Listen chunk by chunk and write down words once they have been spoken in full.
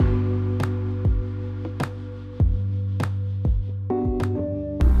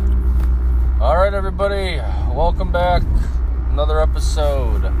everybody, welcome back, another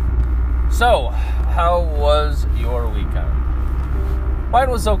episode. So, how was your weekend?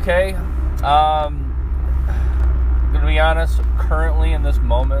 Mine was okay. Gonna be honest, currently in this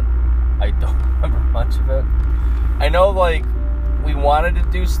moment, I don't remember much of it. I know, we wanted to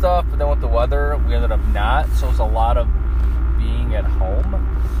do stuff, but then with the weather, we ended up not, so it was a lot of being at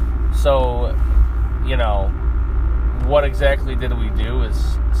home. So, what exactly did we do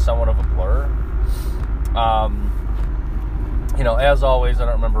is somewhat of a blur. As always, I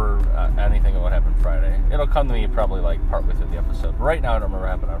don't remember anything of what happened Friday. It'll come to me probably partway through the episode. But right now, I don't remember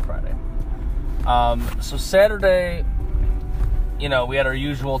what happened on Friday. So Saturday, we had our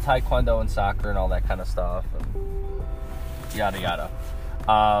usual taekwondo and soccer and all that kind of stuff, and yada yada.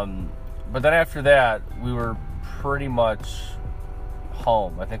 But then after that, we were pretty much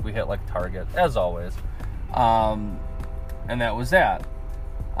home. I think we hit Target as always, and that was that.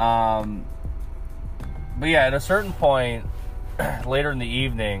 But yeah, at a certain point, later in the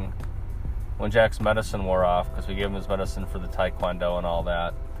evening, when Jack's medicine wore off, because we gave him his medicine for the taekwondo and all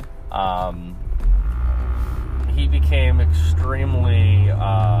that, he became extremely,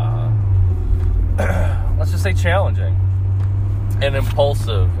 let's just say challenging, and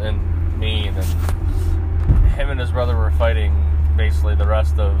impulsive, and mean, and him and his brother were fighting basically the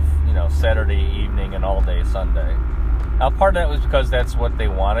rest of, Saturday evening and all day Sunday. Now, part of that was because that's what they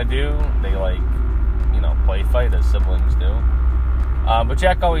want to do. They play fight as siblings do. But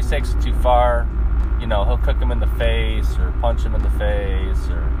Jack always takes it too far. He'll kick him in the face or punch him in the face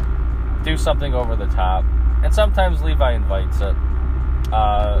or do something over the top. And sometimes Levi invites it.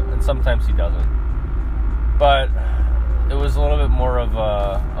 And sometimes he doesn't. But it was a little bit more of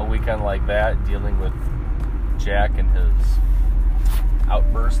a weekend like that, dealing with Jack and his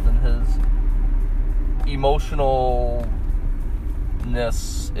outburst and his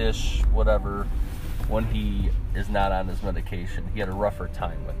emotionalness-ish, whatever, when he is not on his medication. He had a rougher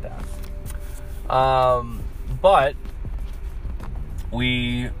time with that. But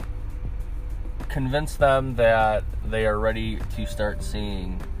we convinced them that they are ready to start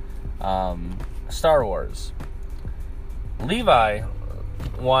seeing Star Wars. Levi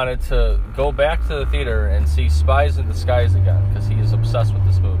wanted to go back to the theater and see Spies in Disguise again, because he is obsessed with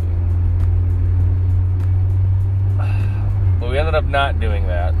this movie. But we ended up not doing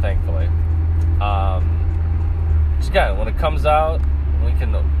that, thankfully. Again, when it comes out, we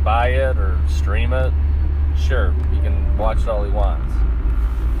can buy it or stream it. Sure, he can watch it all he wants.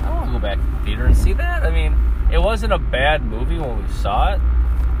 I don't want to go back to the theater and see that. I mean, it wasn't a bad movie when we saw it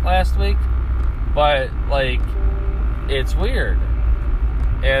last week, but, it's weird.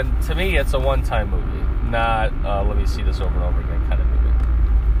 And to me, it's a one-time movie, not let me see this over and over again kind of movie.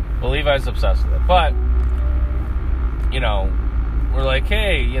 Well, Levi's obsessed with it. But, we're like,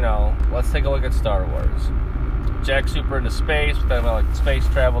 hey, let's take a look at Star Wars. Jack's super into space, but then we space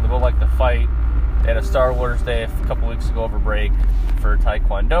travel. They both like to fight. They had a Star Wars day a couple weeks ago over break for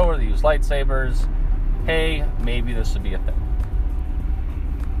Taekwondo, where they use lightsabers. Hey, maybe this would be a thing.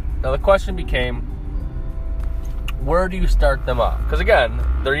 Now the question became, where do you start them off? Because again,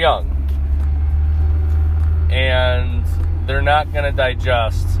 they're young. And they're not going to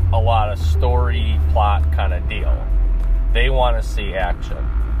digest a lot of story, plot kind of deal. They want to see action.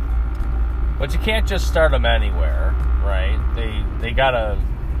 But you can't just start them anywhere, right? They gotta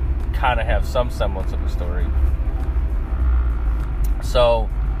kind of have some semblance of a story. So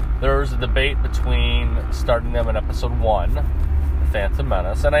there was a debate between starting them in episode 1, The Phantom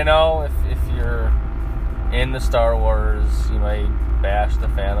Menace. And I know if you're in the Star Wars, you may bash The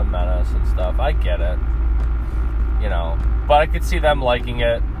Phantom Menace and stuff. I get it. But I could see them liking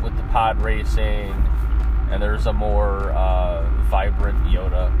it with the pod racing, and there's a more vibrant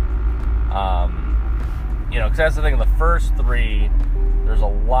Yoda. Because that's the thing, in the first 3, there's a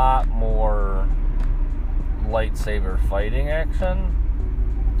lot more lightsaber fighting action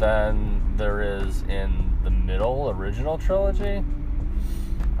than there is in the middle original trilogy.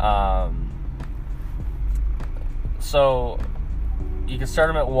 So you can start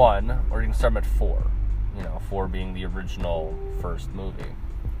them at 1, or you can start them at 4. 4 being the original first movie.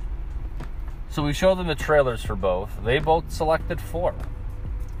 So we showed them the trailers for both. They both selected 4.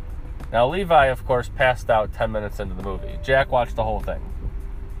 Now, Levi, of course, passed out 10 minutes into the movie. Jack watched the whole thing.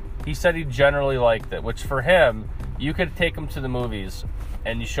 He said he generally liked it, which for him, you could take him to the movies,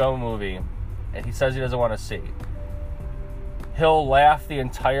 and you show him a movie, and he says he doesn't want to see. He'll laugh the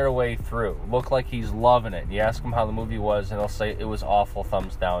entire way through, look like he's loving it. You ask him how the movie was, and he'll say, it was awful,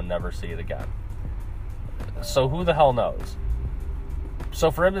 thumbs down, never see it again. So who the hell knows? So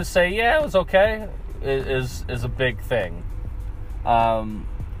for him to say, yeah, it was okay, is a big thing.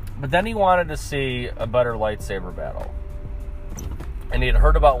 But then he wanted to see a better lightsaber battle. And he had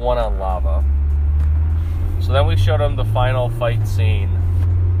heard about one on lava. So then we showed him the final fight scene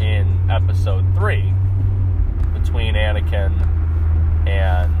in episode 3 between Anakin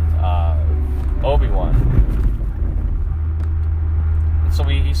and Obi-Wan. And so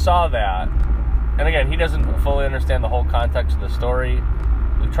he saw that. And again, he doesn't fully understand the whole context of the story.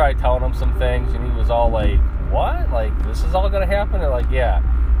 We tried telling him some things, and he was all like, what? Like, this is all going to happen? And like, yeah.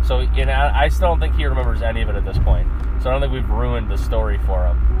 So, I still don't think he remembers any of it at this point. So I don't think we've ruined the story for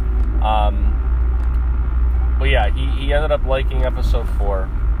him. But yeah, he ended up liking episode 4.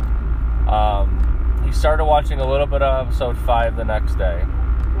 He started watching a little bit of episode 5 the next day,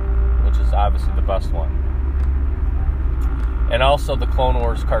 which is obviously the best one. And also the Clone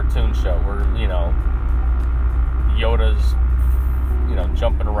Wars cartoon show where, Yoda's,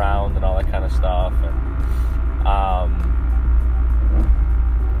 jumping around and all that kind of stuff. And,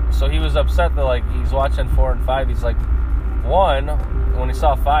 so he was upset that, like, he's watching 4 and 5. He's like, when he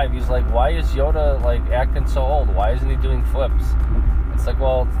saw 5, he's like, why is Yoda, like, acting so old? Why isn't he doing flips? It's like,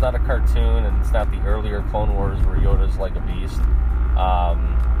 well, it's not a cartoon, and it's not the earlier Clone Wars where Yoda's like a beast.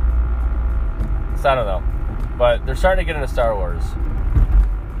 So I don't know. But they're starting to get into Star Wars,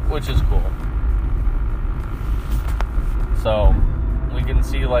 which is cool. So we can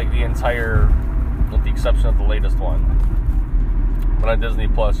see, like, the entire, with the exception of the latest one. But on Disney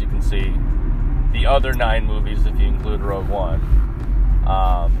Plus, you can see the other 9 movies if you include Rogue One.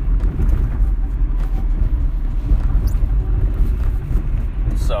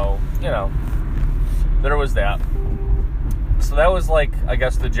 So, there was that. So that was, like, I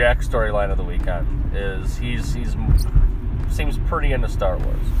guess the Jack storyline of the weekend. Is he's seems pretty into Star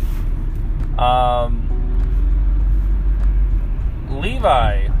Wars.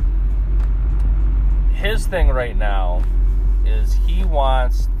 Levi, his thing right now is he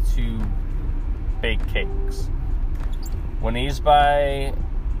wants to bake cakes. When he's by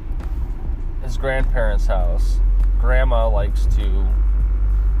his grandparents' house, Grandma likes to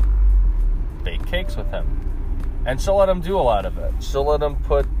bake cakes with him. And she'll let him do a lot of it. She'll let him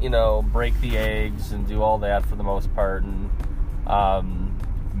break the eggs and do all that for the most part, and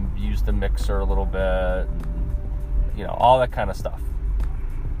use the mixer a little bit, and, all that kind of stuff.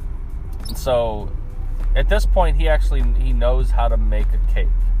 And so, at this point, he knows how to make a cake.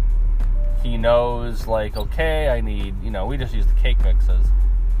 He knows, like, okay, I need, we just use the cake mixes.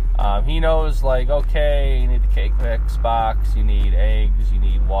 He knows, like, okay, you need the cake mix box, you need eggs, you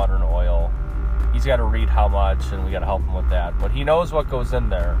need water and oil. He's got to read how much, and we got to help him with that. But he knows what goes in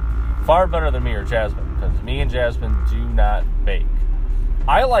there far better than me or Jasmine, because me and Jasmine do not bake.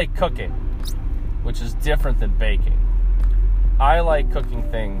 I like cooking, which is different than baking. I like cooking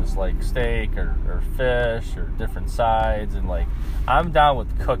things like steak or fish or different sides, and, like, I'm down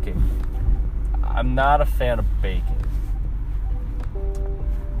with cooking. I'm not a fan of baking.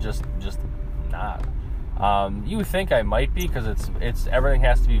 Just not. You would think I might be, because it's everything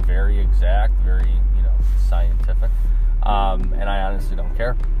has to be very exact, very scientific, and I honestly don't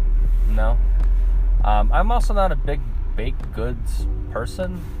care. No, I'm also not a big baked goods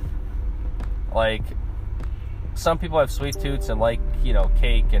person. Like, some people have sweet tooths and like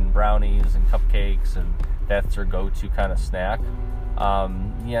cake and brownies and cupcakes, and that's their go-to kind of snack.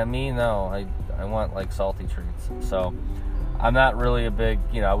 Me, no. I want, like, salty treats. So I'm not really a big,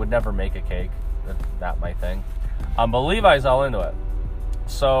 I would never make a cake. That's not my thing. But Levi's all into it.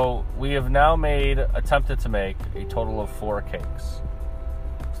 So we have now attempted to make a total of 4 cakes,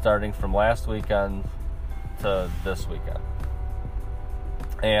 starting from last weekend to this weekend.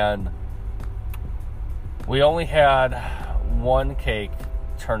 And we only had one cake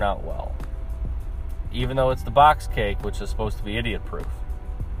turn out well, even though it's the box cake, which is supposed to be idiot-proof.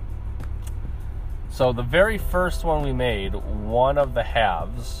 So the very first one we made, one of the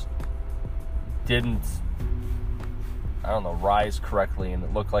halves didn't, rise correctly, and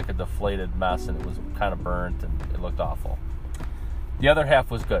it looked like a deflated mess, and it was kind of burnt, and it looked awful. The other half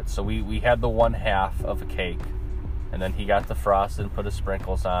was good. So we had the one half of a cake, and then he got the frosted and put his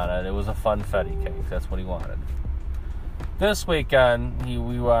sprinkles on it. It was a funfetti cake. That's what he wanted. This weekend,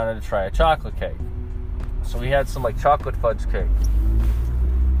 we wanted to try a chocolate cake. So we had some, like, chocolate fudge cake.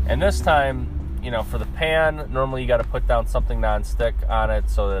 And this time, for the pan, normally you got to put down something non-stick on it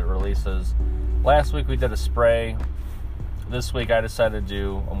so that it releases. Last week we did a spray. This week I decided to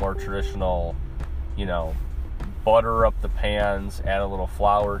do a more traditional, butter up the pans, add a little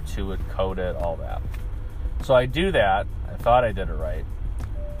flour to it, coat it, all that. So I do that. I thought I did it right.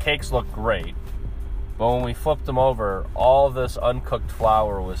 Cakes look great. But when we flipped them over, all this uncooked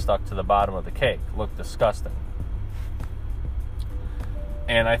flour was stuck to the bottom of the cake. It looked disgusting.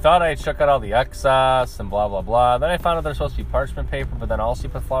 And I thought I had shook out all the excess and blah, blah, blah. Then I found out there's supposed to be parchment paper, but then also you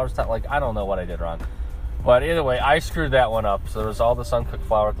put flour top. Like, I don't know what I did wrong. But either way, I screwed that one up. So there was all this uncooked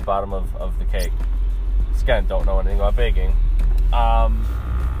flour at the bottom of the cake. Again, don't know anything about baking.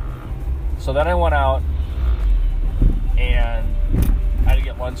 So then I went out and I had to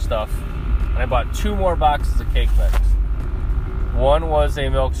get lunch stuff. And I bought 2 more boxes of cake mix. One was a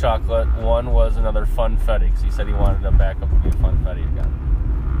milk chocolate. One was another funfetti, because he said he wanted to back up and do funfetti again.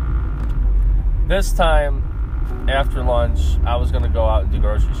 This time, after lunch, I was going to go out and do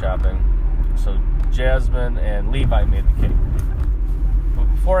grocery shopping. So Jasmine and Levi made the cake. But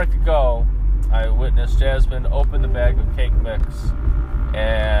before I could go, I witnessed Jasmine open the bag of cake mix,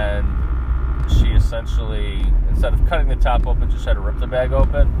 and she essentially, instead of cutting the top open, just had to rip the bag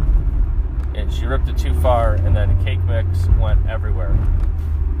open. And she ripped it too far, and then the cake mix went everywhere.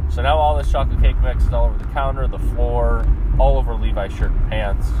 So now all this chocolate cake mix is all over the counter, the floor, all over Levi's shirt and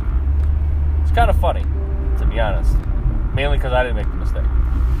pants. It's kind of funny, to be honest. Mainly because I didn't make the mistake.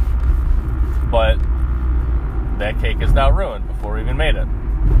 But that cake is now ruined before we even made it.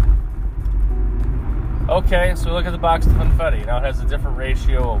 Okay, so we look at the box of funfetti. Now it has a different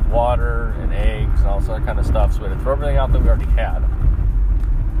ratio of water and eggs and all that kind of stuff. So we had to throw everything out that we already had.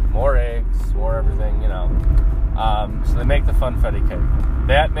 More eggs, more everything, you know. So they make the funfetti cake.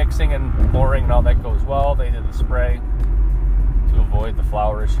 That mixing and pouring and all that goes well. They did the spray to avoid the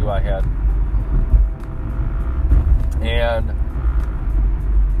flour issue I had. And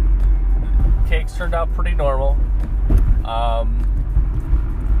cakes turned out pretty normal.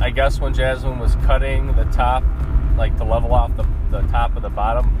 I guess when Jasmine was cutting the top, like to level off the top of the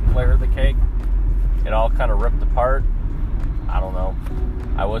bottom layer of the cake, it all kind of ripped apart. I don't know.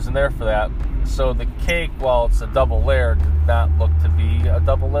 I wasn't there for that. So the cake, while it's a double layer, did not look to be a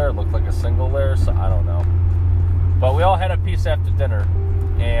double layer. It looked like a single layer, so I don't know. But we all had a piece after dinner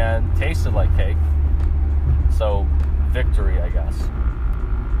and tasted like cake. So victory, I guess.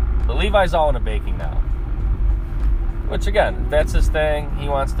 But Levi's all into baking now. Which again, that's his thing. He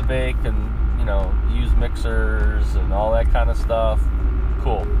wants to bake and, you know, use mixers and all that kind of stuff.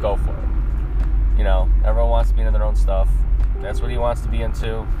 Cool, go for it. You know, everyone wants to be into their own stuff. That's what he wants to be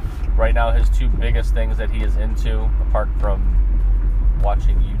into. Right now, his 2 biggest things that he is into, apart from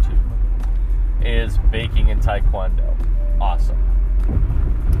watching YouTube, is baking and taekwondo. Awesome.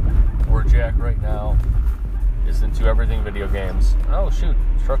 Where Jack right now is into everything video games. Oh, shoot.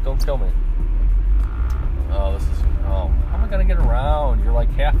 Truck, don't kill me. Oh, how am I going to get around? You're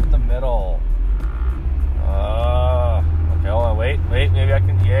like half in the middle. Okay, hold on. Wait. Maybe I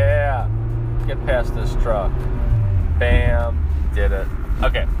can, yeah. Get past this truck. Bam. Did it.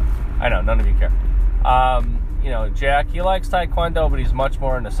 Okay. I know, none of you care. You know, Jack, he likes taekwondo, but he's much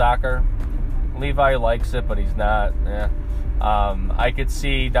more into soccer. Levi likes it, but he's not. I could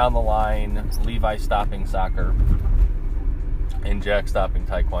see down the line Levi stopping soccer and Jack stopping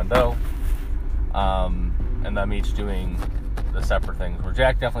taekwondo. And them each doing the separate things. Where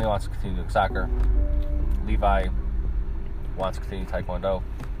Jack definitely wants to continue doing soccer. Levi wants to continue taekwondo.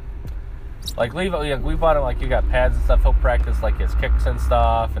 Like Levi, we bought him, like, you got pads and stuff. He'll practice like his kicks and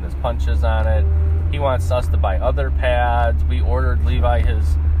stuff and his punches on it. He wants us to buy other pads. We ordered Levi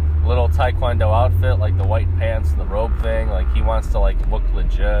his little taekwondo outfit, like the white pants and the robe thing. Like, he wants to like look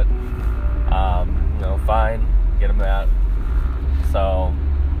legit. You know, fine, get him that. So,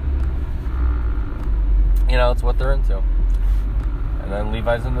 you know, it's what they're into. And then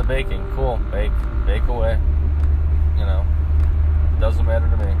Levi's into baking. Cool, bake away. You know, doesn't matter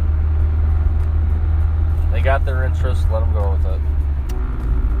to me. They got their interest, let them go with it.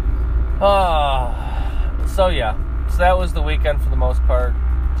 So yeah, so that was the weekend for the most part.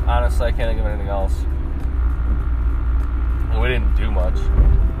 Honestly, I can't think of anything else. We didn't do much.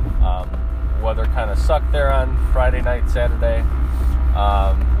 Weather kind of sucked there on Friday night, Saturday.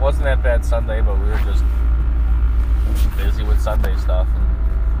 Wasn't that bad Sunday, but we were just busy with Sunday stuff.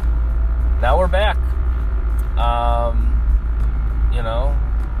 And now we're back. You know,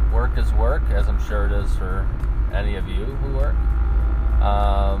 work is work, as I'm sure it is for any of you who work.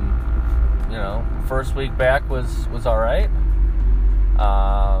 You know, first week back was all right.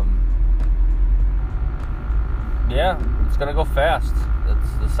 Yeah, it's gonna go fast.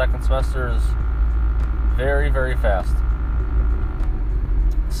 The second semester is very, very fast.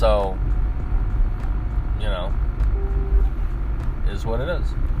 So, you know, is what it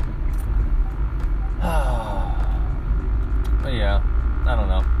is. But yeah, I don't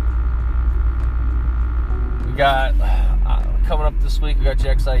know. We got coming up this week. We got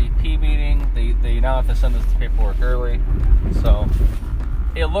Jack's IEP meeting. They now have to send us the paperwork early, so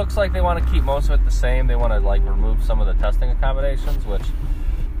it looks like they want to keep most of it the same. They want to like remove some of the testing accommodations, which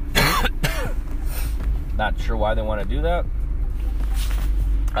Not sure why they want to do that.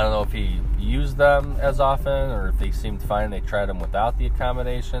 I don't know if he used them as often or if they seemed fine. They tried them without the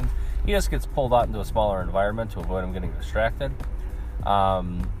accommodations. He just gets pulled out into a smaller environment to avoid him getting distracted.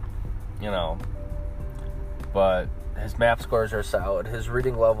 But his map scores are solid. His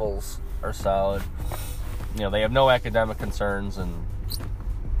reading levels are solid. They have no academic concerns, and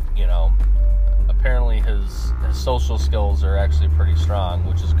apparently his social skills are actually pretty strong,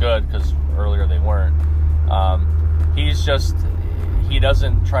 which is good because earlier they weren't. He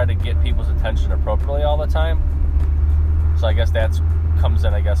doesn't try to get people's attention appropriately all the time. So I guess comes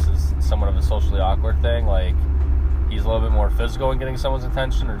in, as somewhat of a socially awkward thing. Like, he's a little bit more physical in getting someone's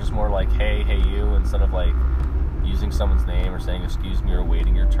attention, or just more like, hey you, instead of like using someone's name or saying excuse me or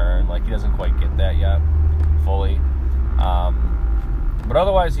waiting your turn. Like, he doesn't quite get that yet fully. But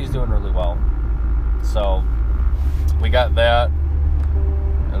otherwise he's doing really well. So we got that,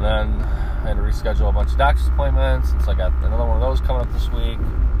 and then I had to reschedule a bunch of doctor's appointments, and so I got another one of those coming up this week.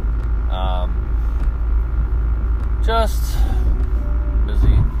 Just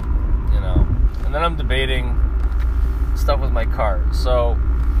busy, and then I'm debating stuff with my car. So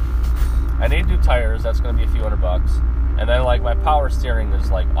I need new tires. That's going to be a few $100. And then, like, my power steering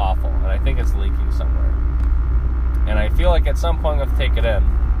is, like, awful, and I think it's leaking somewhere. And I feel like at some point I have to take it in.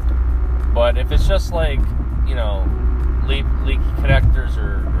 But if it's just, like, leaky connectors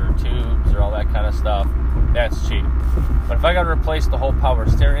or tubes or all that kind of stuff, that's cheap. But if I got to replace the whole power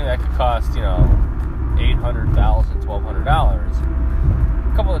steering, that could cost, $800,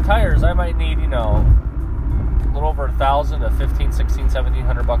 $1,200. A couple of tires, I might need, a little over $1,000 to $1,500, $1,600,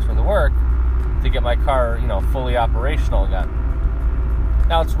 $1,700 worth of work to get my car, fully operational again.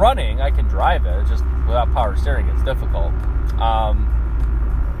 Now it's running, I can drive it, just without power steering it's difficult.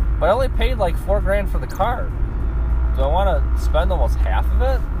 But I only paid like $4,000 for the car. Do I want to spend almost half of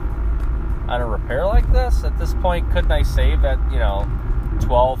it on a repair like this? At this point, couldn't I save that, $1,200,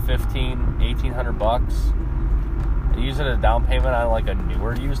 $1,500, $1,800 and use it as a down payment on like a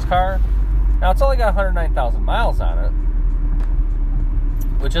newer used car? Now it's only got 109,000 miles on it,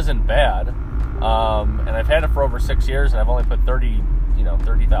 which isn't bad. And I've had it for over 6 years, and I've only put 30,000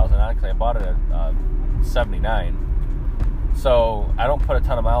 on it because I bought it at 79. So I don't put a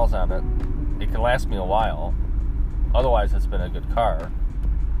ton of miles on it. It can last me a while. Otherwise, it's been a good car.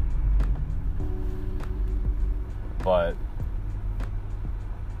 But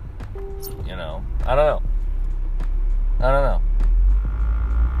I don't know.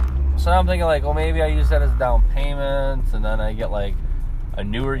 So now I'm thinking, like, well, maybe I use that as a down payment, and then I get like a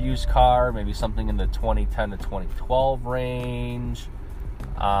newer used car, maybe something in the 2010 to 2012 range.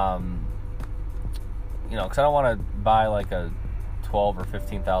 Because I don't want to buy like a $12,000 or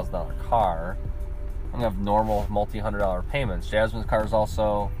 $15,000 car. I'm gonna have normal multi-$100 payments. Jasmine's car is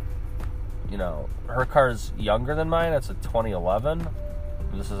also, her car is younger than mine. It's a 2011.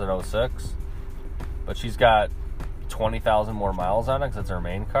 This is an 06, but she's got 20,000 more miles on it because it's her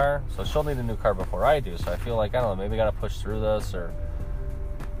main car. So she'll need a new car before I do. So I feel like, I don't know, maybe I gotta push through this or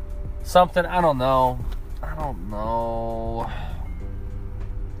something. I don't know.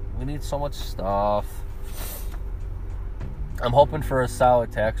 We need so much stuff. I'm hoping for a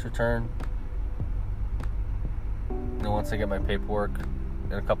solid tax return. Once I get my paperwork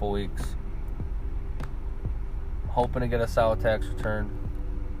in a couple weeks. Hoping to get a solid tax return.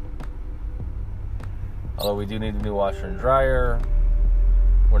 Although we do need a new washer and dryer.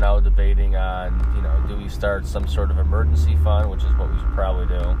 We're now debating on, do we start some sort of emergency fund, which is what we should probably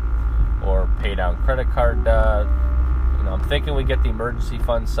do, or pay down credit card debt. I'm thinking we get the emergency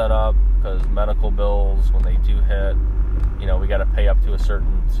fund set up because medical bills, when they do hit, we got to pay up to a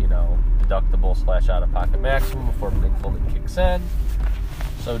certain, deductible / out-of-pocket maximum before everything fully kicks in.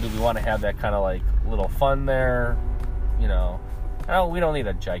 So do we want to have that kind of like little fund there? We don't need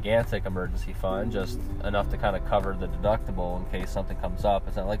a gigantic emergency fund, just enough to kind of cover the deductible in case something comes up.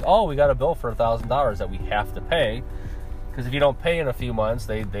 It's not like, oh, we got a bill for $1,000 that we have to pay. Because if you don't pay in a few months,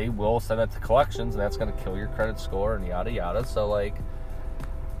 they will send it to collections, and that's going to kill your credit score and yada yada. So, like,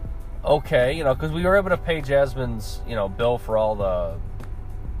 okay, because we were able to pay Jasmine's, bill for all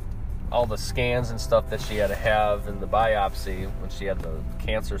the scans and stuff that she had to have in the biopsy when she had the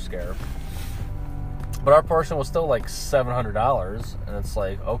cancer scare. But our portion was still like $700, and it's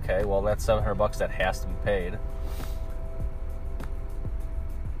like, okay, well, that's $700 that has to be paid.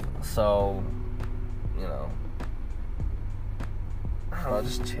 So, I don't know,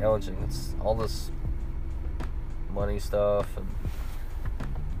 just challenging. It's all this money stuff and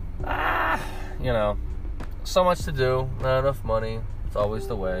so much to do, not enough money. It's always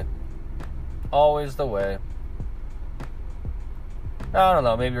the way. Always the way. I don't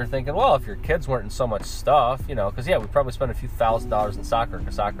know, maybe you're thinking, well, if your kids weren't in so much stuff, you know, because, yeah, we probably spent a few $1,000s in soccer,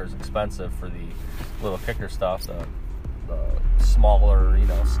 because soccer is expensive for the little kicker stuff, the smaller, you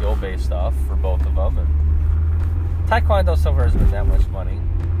know, skill-based stuff for both of them. And Taekwondo so far hasn't been that much money.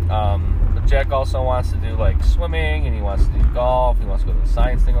 But Jack also wants to do, like, swimming, and he wants to do golf, he wants to go to the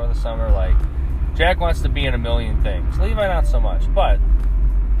science thing over the summer. Like, Jack wants to be in a million things. Levi, not so much, but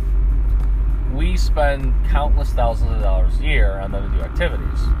we spend countless thousands of dollars a year on them to do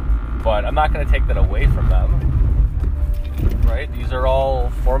activities. But I'm not going to take that away from them, right? These are all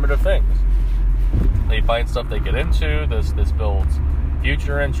formative things. They find stuff they get into. This builds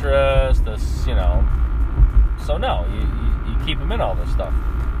future interest. This, you know. So no, you keep them in all this stuff.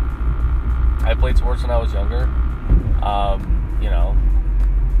 I played sports when I was younger. You know,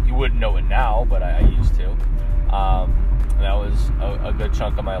 you wouldn't know it now, but I used to. And that was a good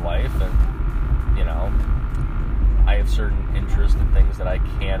chunk of my life. And, you know, I have certain interest in things that I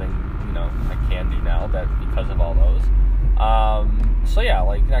can do now that because of all those. So yeah,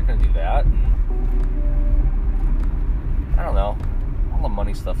 like, you're not going to do that. And I don't know. All the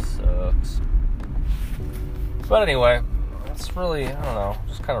money stuff sucks. But anyway, it's really, I don't know,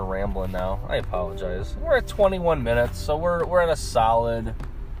 just kind of rambling now. I apologize. We're at 21 minutes, so we're at a solid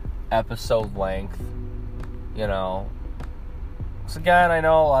episode length, you know. So again, I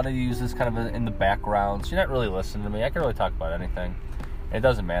know a lot of you use this kind of in the background, so you're not really listening to me. I can really talk about anything. And it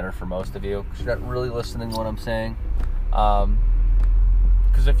doesn't matter for most of you, because you're not really listening to what I'm saying.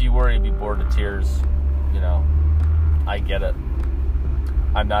 Because if you were, you'd be bored to tears, you know. I get it.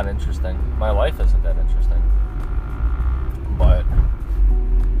 I'm not interesting. My life isn't that interesting. But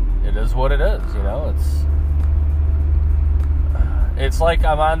it is what it is, you know. It's like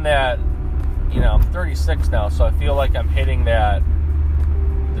I'm on that, you know, I'm 36 now, so I feel like I'm hitting the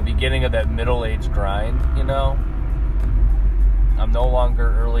beginning of that middle-age grind, you know. I'm no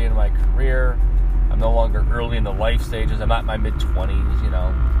longer early in my career. I'm no longer early in the life stages. I'm not in my mid-20s, you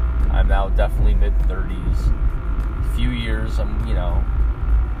know. I'm now definitely mid-30s. A few years, I'm, you know,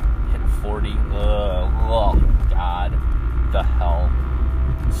 hitting 40. Oh, God. The hell.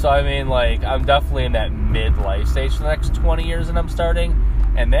 So, I mean, like, I'm definitely in that mid-life stage for the next 20 years that I'm starting.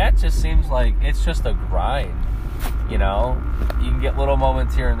 And that just seems like it's just a grind, you know. You can get little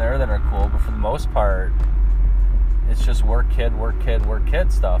moments here and there that are cool, but for the most part, it's just work, kid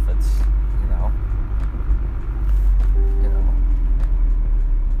stuff. It's, you know.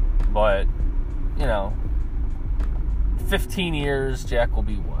 But, you know, 15 years, Jack will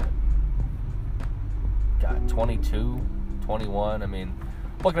be what? God, 22, 21. I mean,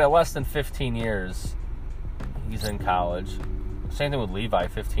 looking at less than 15 years, he's in college. Same thing with Levi,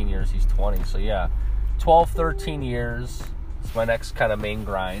 15 years, he's 20. So yeah, 12, 13 years is my next kind of main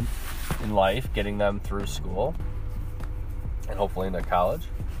grind in life, getting them through school and hopefully into college.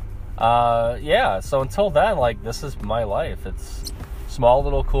 Yeah, so until then, like, this is my life. It's small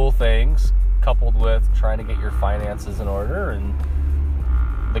little cool things coupled with trying to get your finances in order and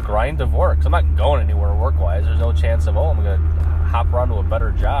the grind of work. 'Cause I'm not going anywhere work-wise. There's no chance of, I'm going to hop around to a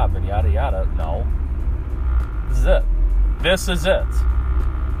better job and yada yada. No. This is it. This is it.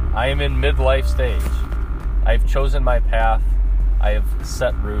 I am in midlife stage. I've chosen my path. I have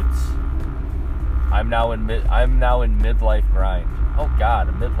set roots. I'm now in midlife grind. Oh God,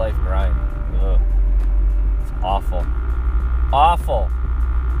 a midlife grind. Ugh. It's awful. Awful.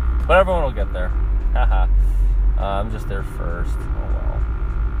 But everyone will get there. Haha. I'm just there first. Oh well.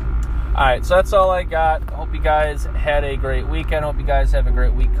 Alright, so that's all I got. Hope you guys had a great weekend. Hope you guys have a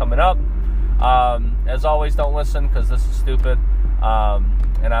great week coming up. As always, don't listen because this is stupid.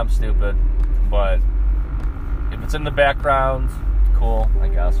 And I'm stupid. But if it's in the background, cool, I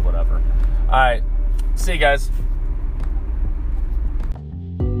guess, whatever. Alright, see you guys.